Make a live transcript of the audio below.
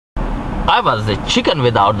I was a chicken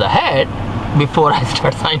without the head before I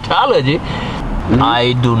start Scientology.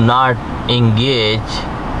 I do not engage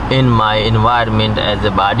in my environment as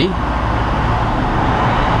a body.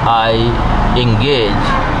 I engage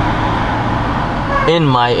in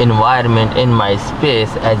my environment, in my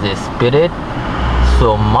space as a spirit.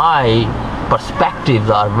 So my perspectives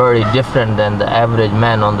are very different than the average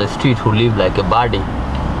man on the street who live like a body.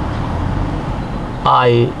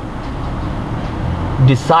 I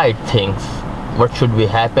decide things, what should be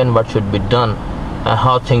happen, what should be done, and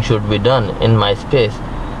how things should be done in my space.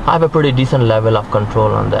 I have a pretty decent level of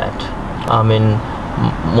control on that. I mean,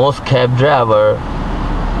 most cab driver,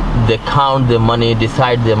 they count the money,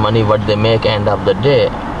 decide the money what they make end of the day,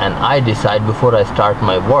 and I decide before I start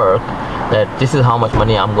my work that this is how much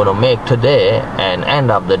money I'm going to make today, and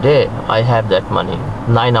end of the day I have that money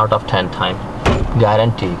 9 out of 10 times,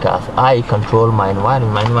 guarantee, because I control my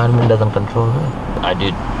environment doesn't control me. I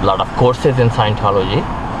did a lot of courses in Scientology,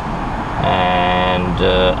 and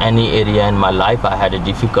any area in my life I had a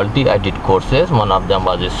difficulty, I did courses. One of them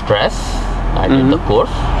was stress. I did the course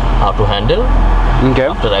how to handle.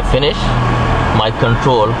 After I finish my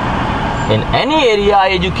control in any area, I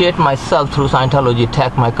educate myself through Scientology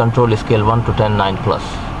Tech. My control scale 1 to 10, 9 plus.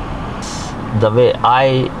 The way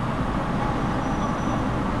I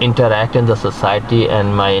interact in the society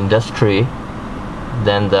and my industry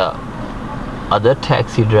than the other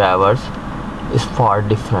taxi drivers is far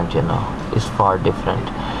different, you know. It's far different,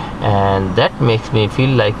 and that makes me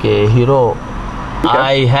feel like a hero.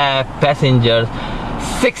 I have passengers,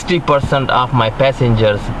 60% of my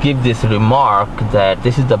passengers give this remark that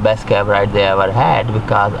this is the best cab ride they ever had,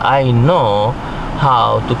 because I know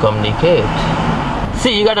how to communicate.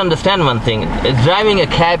 See, you got to understand one thing. Driving a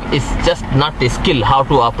cab is just not a skill how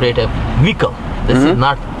to operate a vehicle. This is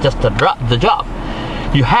not just the job.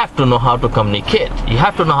 You have to know how to communicate. You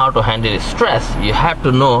have to know how to handle stress. You have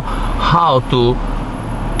to know how to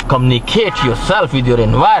communicate yourself with your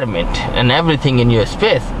environment and everything in your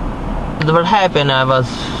space. What happened, I was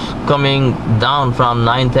coming down from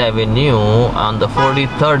 9th Avenue on the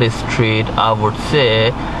 43rd Street, I would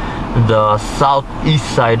say the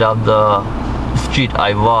southeast side of the street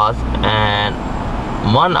I was, and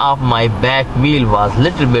one of my back wheel was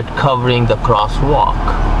little bit covering the crosswalk,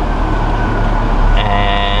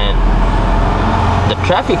 and the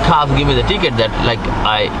traffic cops give me the ticket that like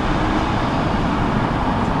I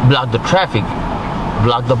blocked the traffic,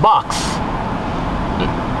 blocked the box,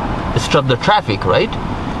 stop the traffic, right?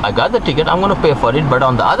 I got the ticket, I'm going to pay for it, but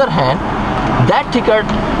on the other hand, that ticket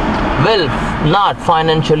will not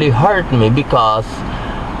financially hurt me, because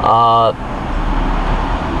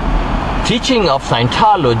teaching of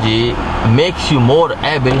Scientology makes you more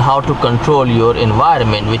able how to control your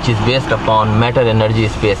environment, which is based upon matter, energy,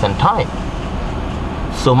 space and time.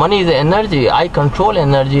 So money is energy. I control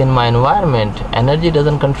energy in my environment. Energy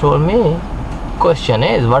doesn't control me. Question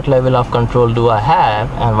is, what level of control do I have,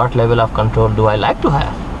 and what level of control do I like to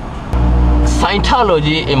have?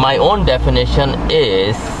 Scientology, in my own definition,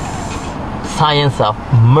 is science of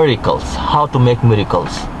miracles. How to make miracles.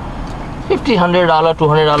 $50, $100,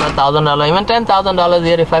 $200, $1,000, even $10,000 a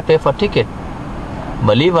year if I pay for ticket.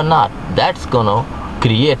 Believe or not, that's gonna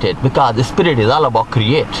create it, because the spirit is all about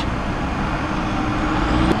create.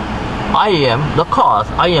 I am the cause.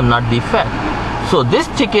 I am not the effect. So this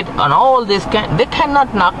ticket and all this, they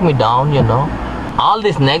cannot knock me down, you know. All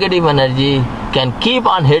this negative energy can keep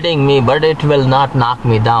on hitting me, but it will not knock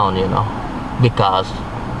me down, you know, because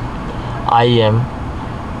I am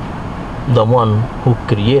the one who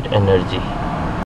create energy.